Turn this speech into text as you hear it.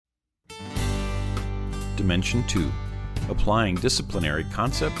Dimension 2, Applying Disciplinary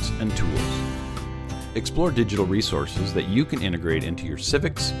Concepts and Tools. Explore digital resources that you can integrate into your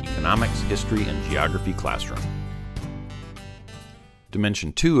civics, economics, history, and geography classroom.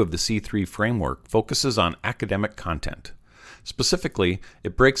 Dimension 2 of the C3 framework focuses on academic content. Specifically,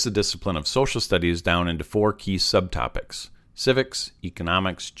 it breaks the discipline of social studies down into 4 key subtopics: civics,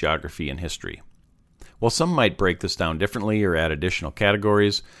 economics, geography, and history. While some might break this down differently or add additional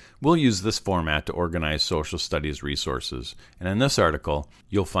categories, we'll use this format to organize social studies resources, and in this article,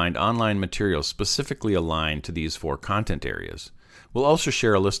 you'll find online materials specifically aligned to these 4 content areas. We'll also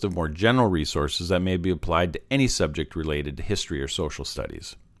share a list of more general resources that may be applied to any subject related to history or social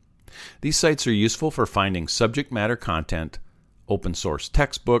studies. These sites are useful for finding subject matter content, open source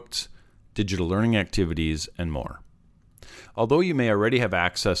textbooks, digital learning activities, and more. Although you may already have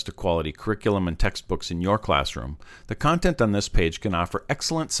access to quality curriculum and textbooks in your classroom, the content on this page can offer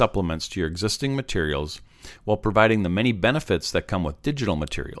excellent supplements to your existing materials while providing the many benefits that come with digital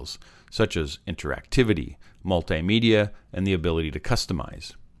materials, such as interactivity, multimedia, and the ability to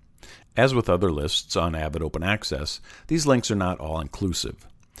customize. As with other lists on Avid Open Access, these links are not all-inclusive.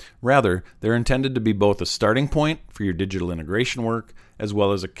 Rather, they're intended to be both a starting point for your digital integration work as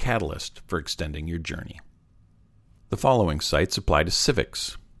well as a catalyst for extending your journey. The following sites apply to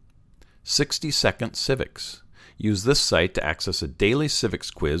civics. 60-Second Civics. Use this site to access a daily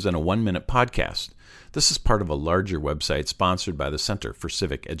civics quiz and a 1-minute podcast. This is part of a larger website sponsored by the Center for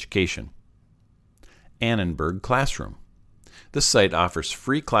Civic Education. Annenberg Classroom. This site offers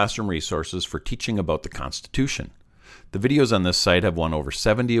free classroom resources for teaching about the Constitution. The videos on this site have won over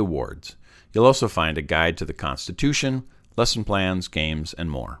 70 awards. You'll also find a guide to the Constitution, lesson plans, games,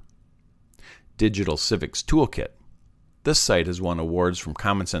 and more. Digital Civics Toolkit. This site has won awards from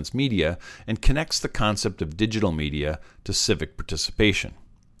Common Sense Media and connects the concept of digital media to civic participation.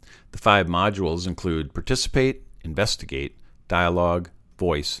 The 5 modules include Participate, Investigate, Dialogue,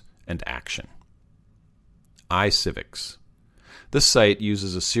 Voice, and Action. iCivics. This site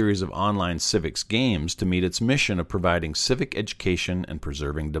uses a series of online civics games to meet its mission of providing civic education and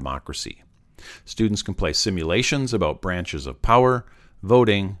preserving democracy. Students can play simulations about branches of power,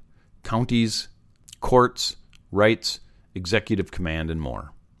 voting, counties, courts, rights, executive command, and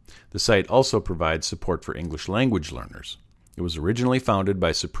more. The site also provides support for English language learners. It was originally founded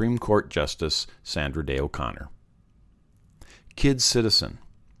by Supreme Court Justice Sandra Day O'Connor. Kids Citizen.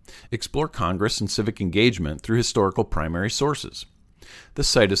 Explore Congress and civic engagement through historical primary sources. This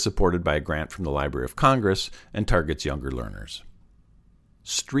site is supported by a grant from the Library of Congress and targets younger learners.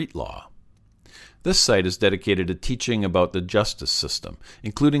 Street Law. This site is dedicated to teaching about the justice system,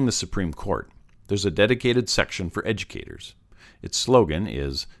 including the Supreme Court. There's a dedicated section for educators. Its slogan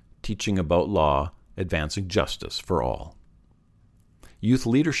is Teaching About Law, Advancing Justice for All. Youth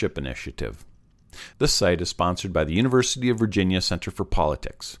Leadership Initiative. This site is sponsored by the University of Virginia Center for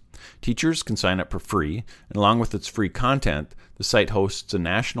Politics. Teachers can sign up for free, and along with its free content, the site hosts a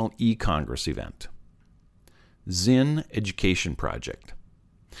national e-Congress event. Zinn Education Project.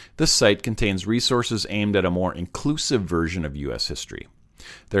 This site contains resources aimed at a more inclusive version of U.S. history.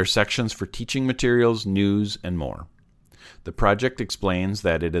 There are sections for teaching materials, news, and more. The project explains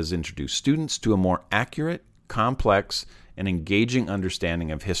that it has introduced students to a more accurate, complex, and engaging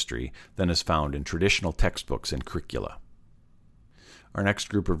understanding of history than is found in traditional textbooks and curricula. Our next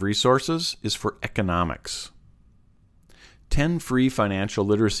group of resources is for economics. 10 free financial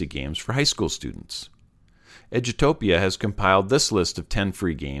literacy games for high school students. Edutopia has compiled this list of 10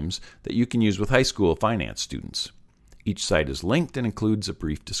 free games that you can use with high school finance students. Each site is linked and includes a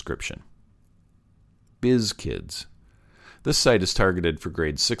brief description. BizKids. This site is targeted for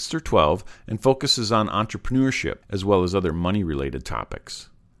grades 6 through 12 and focuses on entrepreneurship as well as other money-related topics.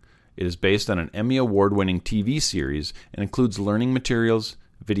 It is based on an Emmy Award-winning TV series and includes learning materials,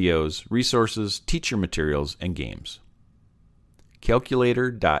 videos, resources, teacher materials, and games.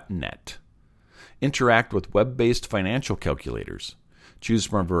 Calculator.net. Interact with web-based financial calculators. Choose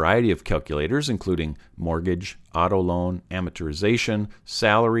from a variety of calculators, including mortgage, auto loan, amortization,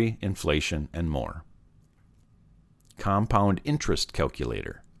 salary, inflation, and more. Compound Interest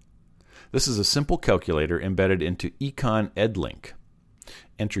Calculator. This is a simple calculator embedded into Econ EdLink.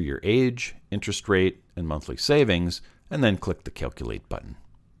 Enter your age, interest rate, and monthly savings, and then click the Calculate button.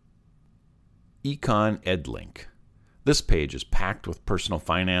 Econ EdLink. This page is packed with personal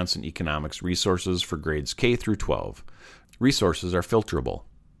finance and economics resources for grades K through 12. Resources are filterable.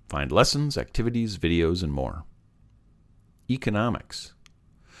 Find lessons, activities, videos, and more. Economics.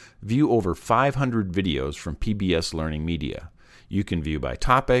 View over 500 videos from PBS Learning Media. You can view by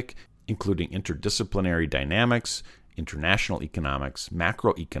topic, including interdisciplinary dynamics, international economics,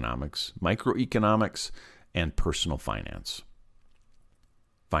 macroeconomics, microeconomics, and personal finance.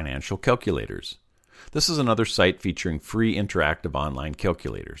 Financial calculators. This is another site featuring free interactive online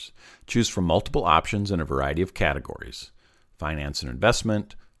calculators. Choose from multiple options in a variety of categories: finance and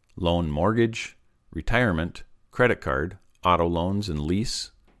investment, loan mortgage, retirement, credit card, auto loans and lease,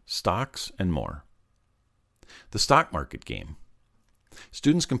 stocks, and more. The stock market game.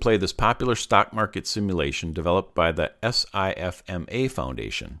 Students can play this popular stock market simulation developed by the SIFMA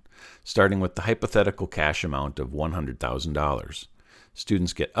Foundation, starting with the hypothetical cash amount of $100,000.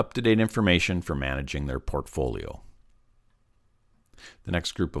 Students get up-to-date information for managing their portfolio. The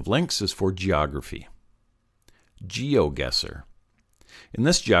next group of links is for geography. GeoGuessr. In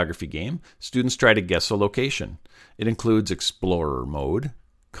this geography game, students try to guess a location. It includes Explorer Mode,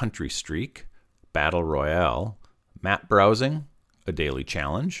 Country Streak, Battle Royale, Map Browsing, a daily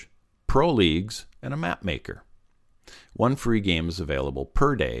challenge, Pro Leagues, and a map maker. One free game is available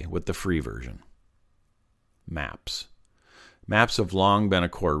per day with the free version. Maps. Maps have long been a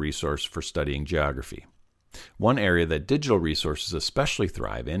core resource for studying geography. One area that digital resources especially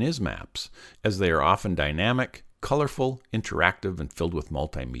thrive in is maps, as they are often dynamic, colorful, interactive, and filled with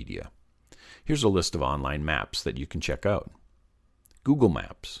multimedia. Here's a list of online maps that you can check out. Google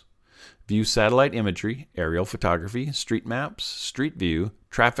Maps. View satellite imagery, aerial photography, street maps, street view,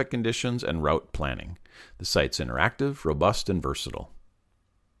 traffic conditions, and route planning. The site's interactive, robust, and versatile.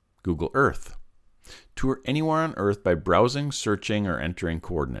 Google Earth. Tour anywhere on Earth by browsing, searching, or entering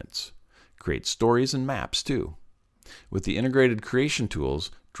coordinates. Create stories and maps, too. With the integrated creation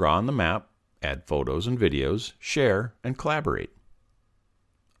tools, draw on the map, add photos and videos, share, and collaborate.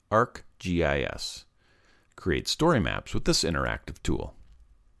 ArcGIS. Create story maps with this interactive tool.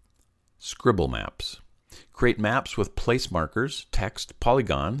 Scribble Maps. Create maps with place markers, text,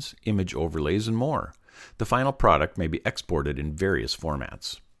 polygons, image overlays, and more. The final product may be exported in various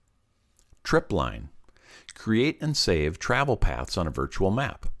formats. Tripline. Create and save travel paths on a virtual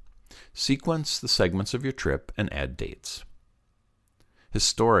map. Sequence the segments of your trip and add dates.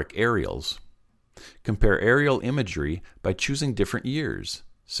 Historic aerials. Compare aerial imagery by choosing different years.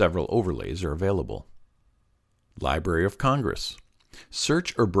 Several overlays are available. Library of Congress.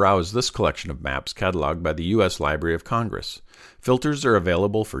 Search or browse this collection of maps cataloged by the U.S. Library of Congress. Filters are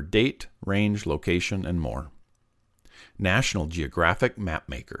available for date, range, location, and more. National Geographic Map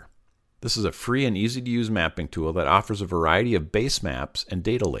Maker. This is a free and easy-to-use mapping tool that offers a variety of base maps and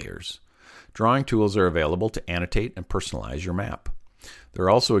data layers. Drawing tools are available to annotate and personalize your map. There are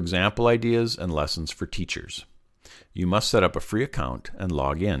also example ideas and lessons for teachers. You must set up a free account and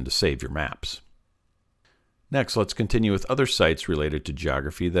log in to save your maps. Next, let's continue with other sites related to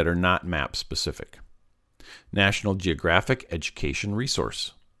geography that are not map-specific. National Geographic Education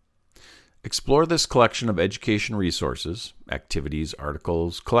Resource. Explore this collection of education resources, activities,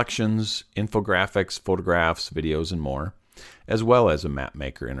 articles, collections, infographics, photographs, videos, and more, as well as a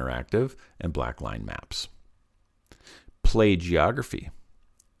MapMaker Interactive and Blackline maps. Play Geography.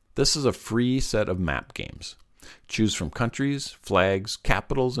 This is a free set of map games. Choose from countries, flags,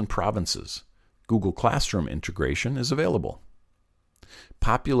 capitals, and provinces. Google Classroom integration is available.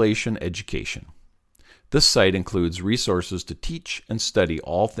 Population Education. This site includes resources to teach and study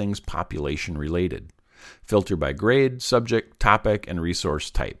all things population related. Filter by grade, subject, topic, and resource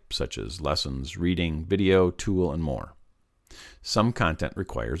type, such as lessons, reading, video, tool, and more. Some content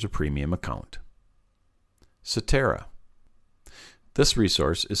requires a premium account. Cetera. This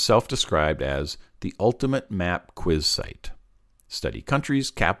resource is self-described as the ultimate map quiz site. Study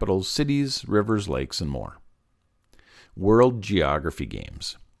countries, capitals, cities, rivers, lakes, and more. World Geography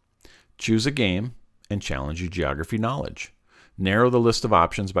Games. Choose a game and challenge your geography knowledge. Narrow the list of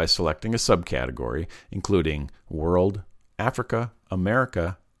options by selecting a subcategory, including World, Africa,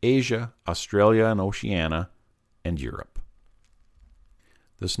 America, Asia, Australia and Oceania, and Europe.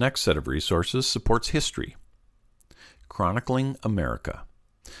 This next set of resources supports history. Chronicling America.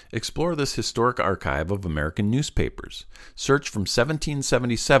 Explore this historic archive of American newspapers. Search from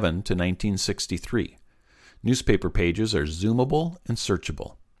 1777 to 1963. Newspaper pages are zoomable and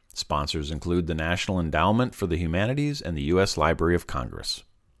searchable. Sponsors include the National Endowment for the Humanities and the U.S. Library of Congress.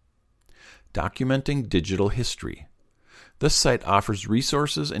 Documenting Digital History. This site offers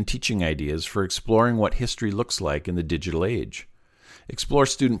resources and teaching ideas for exploring what history looks like in the digital age. Explore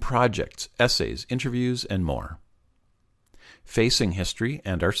student projects, essays, interviews, and more. Facing History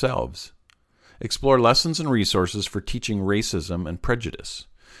and Ourselves. Explore lessons and resources for teaching racism and prejudice.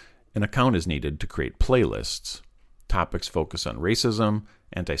 An account is needed to create playlists. Topics focus on racism,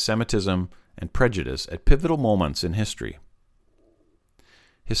 anti-Semitism, and prejudice at pivotal moments in history.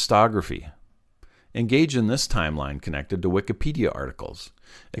 Histography. Engage in this timeline connected to Wikipedia articles.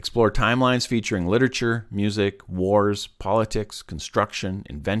 Explore timelines featuring literature, music, wars, politics, construction,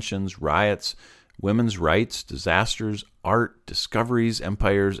 inventions, riots, women's rights, disasters, art, discoveries,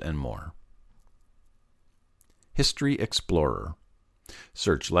 empires, and more. History Explorer.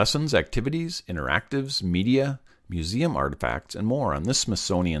 Search lessons, activities, interactives, media, museum artifacts, and more on this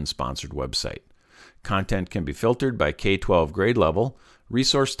Smithsonian-sponsored website. Content can be filtered by K-12 grade level,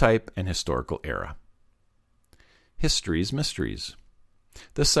 resource type, and historical era. History's Mysteries.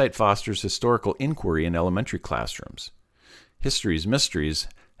 This site fosters historical inquiry in elementary classrooms. History's Mysteries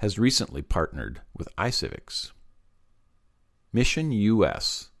has recently partnered with iCivics. Mission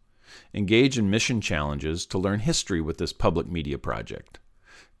US. Engage in mission challenges to learn history with this public media project.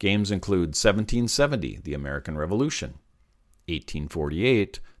 Games include 1770, the American Revolution,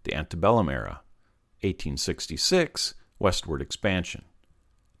 1848, the Antebellum Era, 1866, Westward Expansion,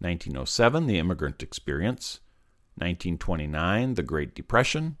 1907, the Immigrant Experience, 1929, the Great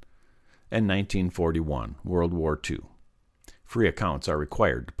Depression, and 1941, World War II. Free accounts are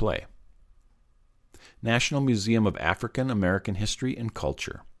required to play. National Museum of African American History and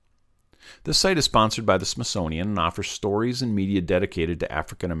Culture. This site is sponsored by the Smithsonian and offers stories and media dedicated to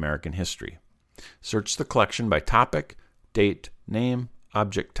African American history. Search the collection by topic, date, name,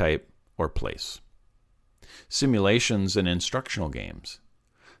 object type, or place. Simulations and instructional games.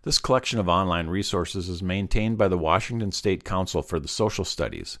 This collection of online resources is maintained by the Washington State Council for the Social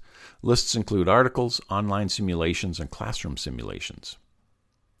Studies. Lists include articles, online simulations, and classroom simulations.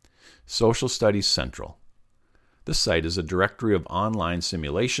 Social Studies Central. This site is a directory of online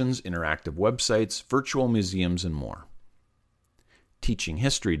simulations, interactive websites, virtual museums, and more.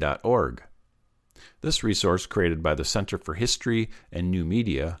 TeachingHistory.org. This resource, created by the Center for History and New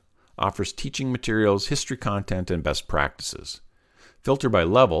Media, offers teaching materials, history content, and best practices. Filter by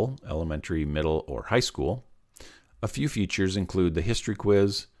level, elementary, middle, or high school. A few features include the history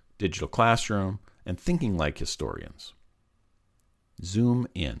quiz, digital classroom, and thinking like historians. Zoom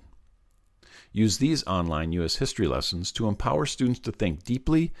in. Use these online U.S. history lessons to empower students to think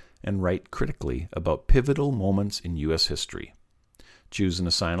deeply and write critically about pivotal moments in U.S. history. Choose and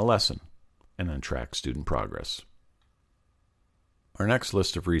assign a lesson, and then track student progress. Our next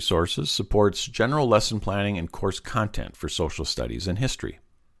list of resources supports general lesson planning and course content for social studies and history.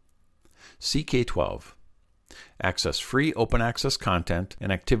 CK12. Access free open access content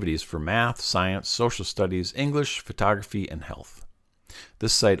and activities for math, science, social studies, English, photography, and health.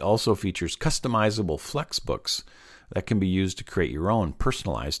 This site also features customizable flexbooks that can be used to create your own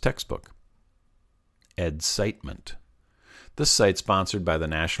personalized textbook. Edcitement. This site, sponsored by the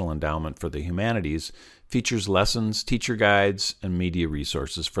National Endowment for the Humanities, features lessons, teacher guides, and media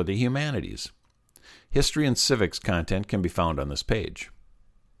resources for the humanities. History and civics content can be found on this page.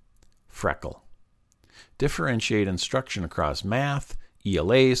 Freckle. Differentiate instruction across math,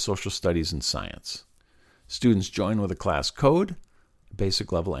 ELA, social studies, and science. Students join with a class code.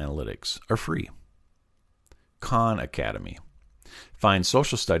 Basic level analytics are free. Khan Academy. Find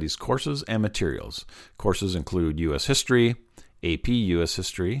social studies courses and materials. Courses include U.S. History, AP U.S.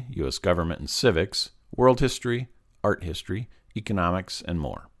 History, U.S. Government and Civics, World History, Art History, Economics, and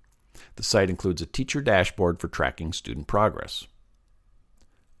more. The site includes a teacher dashboard for tracking student progress.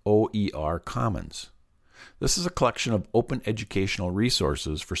 OER Commons. This is a collection of open educational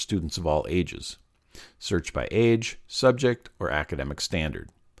resources for students of all ages. Search by age, subject, or academic standard.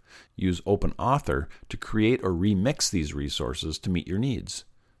 Use OpenAuthor to create or remix these resources to meet your needs.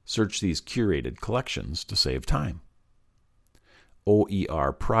 Search these curated collections to save time.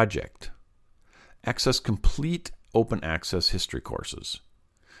 OER Project. Access complete open access history courses.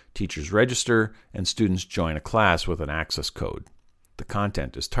 Teachers register and students join a class with an access code. The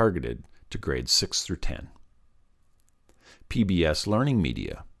content is targeted to grades 6 through 10. PBS Learning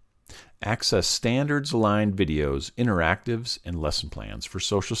Media. Access standards-aligned videos, interactives, and lesson plans for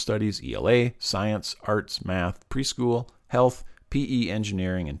social studies, ELA, science, arts, math, preschool, health, PE,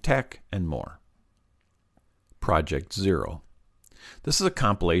 engineering, and tech, and more. Project Zero. This is a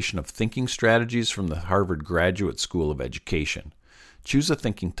compilation of thinking strategies from the Harvard Graduate School of Education. Choose a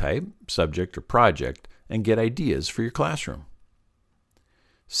thinking type, subject, or project, and get ideas for your classroom.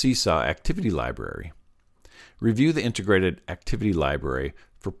 Seesaw Activity Library. Review the integrated activity library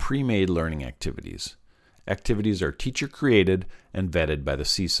for pre-made learning activities. Activities are teacher-created and vetted by the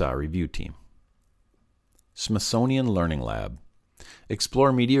Seesaw review team. Smithsonian Learning Lab.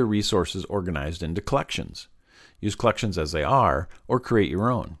 Explore media resources organized into collections. Use collections as they are or create your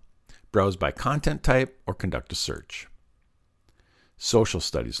own. Browse by content type or conduct a search. Social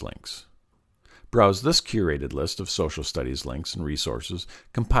studies links. Browse this curated list of social studies links and resources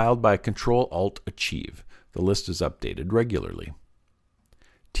compiled by Control-Alt-Achieve. The list is updated regularly.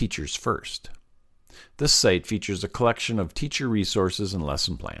 Teachers First. This site features a collection of teacher resources and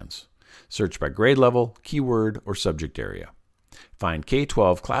lesson plans. Search by grade level, keyword, or subject area. Find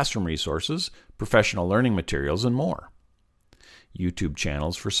K-12 classroom resources, professional learning materials, and more. YouTube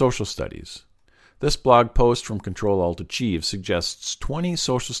channels for social studies. This blog post from Control-Alt-Achieve suggests 20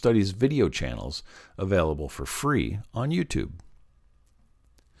 social studies video channels available for free on YouTube.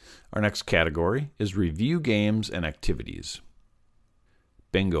 Our next category is Review Games and Activities.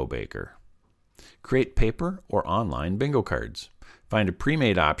 Bingo Baker. Create paper or online bingo cards. Find a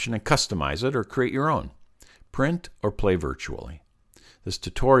pre-made option and customize it or create your own. Print or play virtually. This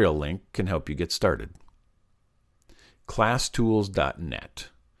tutorial link can help you get started. ClassTools.net.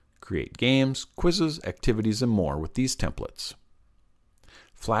 Create games, quizzes, activities, and more with these templates.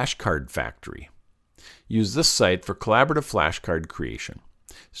 Flashcard Factory. Use this site for collaborative flashcard creation.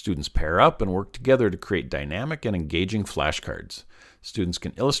 Students pair up and work together to create dynamic and engaging flashcards. Students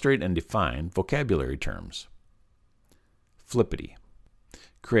can illustrate and define vocabulary terms. Flippity.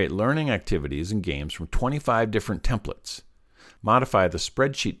 Create learning activities and games from 25 different templates. Modify the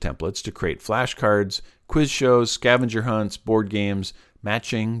spreadsheet templates to create flashcards, quiz shows, scavenger hunts, board games,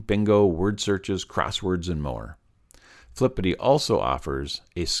 matching, bingo, word searches, crosswords, and more. Flippity also offers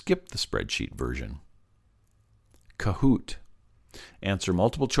a skip the spreadsheet version. Kahoot. Answer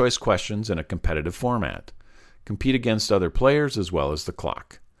multiple choice questions in a competitive format. Compete against other players as well as the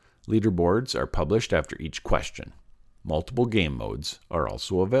clock. Leaderboards are published after each question. Multiple game modes are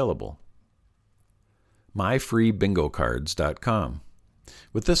also available. MyFreeBingoCards.com.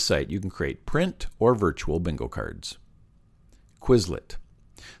 With this site, you can create print or virtual bingo cards. Quizlet.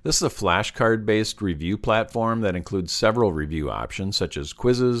 This is a flashcard-based review platform that includes several review options such as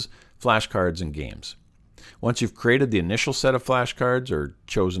quizzes, flashcards, and games. Once you've created the initial set of flashcards or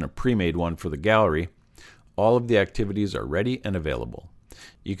chosen a pre-made one for the gallery, all of the activities are ready and available.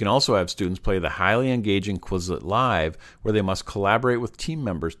 You can also have students play the highly engaging Quizlet Live, where they must collaborate with team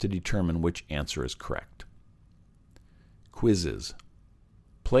members to determine which answer is correct. Quizzes.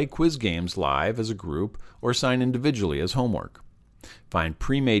 Play quiz games live as a group or assign individually as homework. Find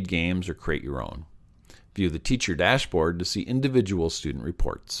pre-made games or create your own. View the teacher dashboard to see individual student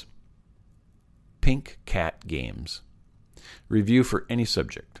reports. Pink Cat Games. Review for any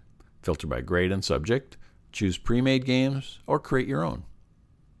subject. Filter by grade and subject. Choose pre-made games or create your own.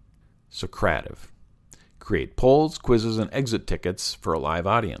 Socrative. Create polls, quizzes, and exit tickets for a live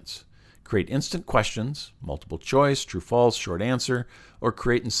audience. Create instant questions, multiple choice, true, false, short answer, or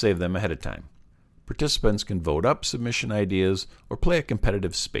create and save them ahead of time. Participants can vote up submission ideas or play a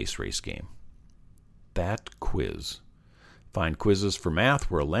competitive space race game. That Quiz. Find quizzes for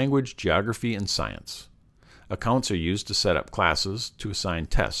math, world language, geography, and science. Accounts are used to set up classes to assign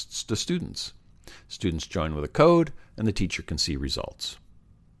tests to students. Students join with a code, and the teacher can see results.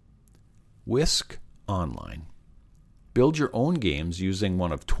 Whisk Online. Build your own games using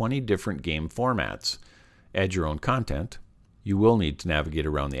one of 20 different game formats. Add your own content. You will need to navigate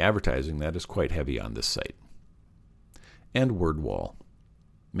around the advertising that is quite heavy on this site. And WordWall.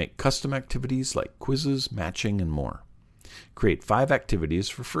 Make custom activities like quizzes, matching, and more. Create 5 activities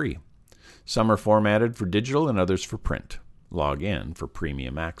for free. Some are formatted for digital and others for print. Log in for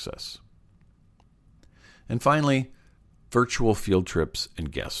premium access. And finally, virtual field trips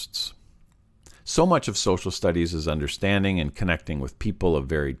and guests. So much of social studies is understanding and connecting with people of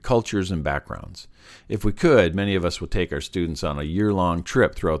varied cultures and backgrounds. If we could, many of us would take our students on a year-long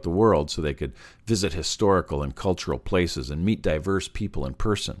trip throughout the world so they could visit historical and cultural places and meet diverse people in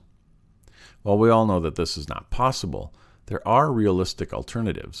person. While we all know that this is not possible, there are realistic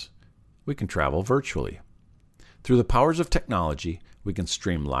alternatives. We can travel virtually. Through the powers of technology, we can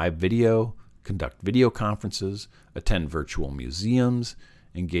stream live video, conduct video conferences, attend virtual museums,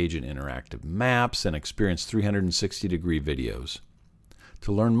 engage in interactive maps, and experience 360-degree videos.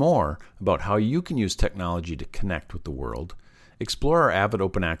 To learn more about how you can use technology to connect with the world, explore our Avid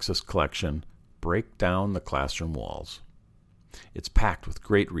Open Access collection, Break Down the Classroom Walls. It's packed with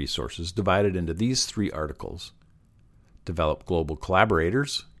great resources divided into these 3 articles. Develop global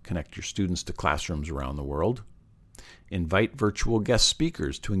collaborators, connect your students to classrooms around the world. Invite virtual guest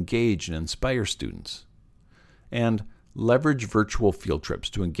speakers to engage and inspire students. And leverage virtual field trips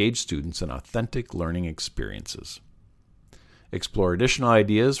to engage students in authentic learning experiences. Explore additional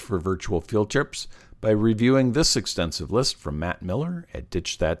ideas for virtual field trips by reviewing this extensive list from Matt Miller at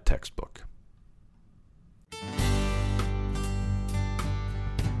Ditch That Textbook.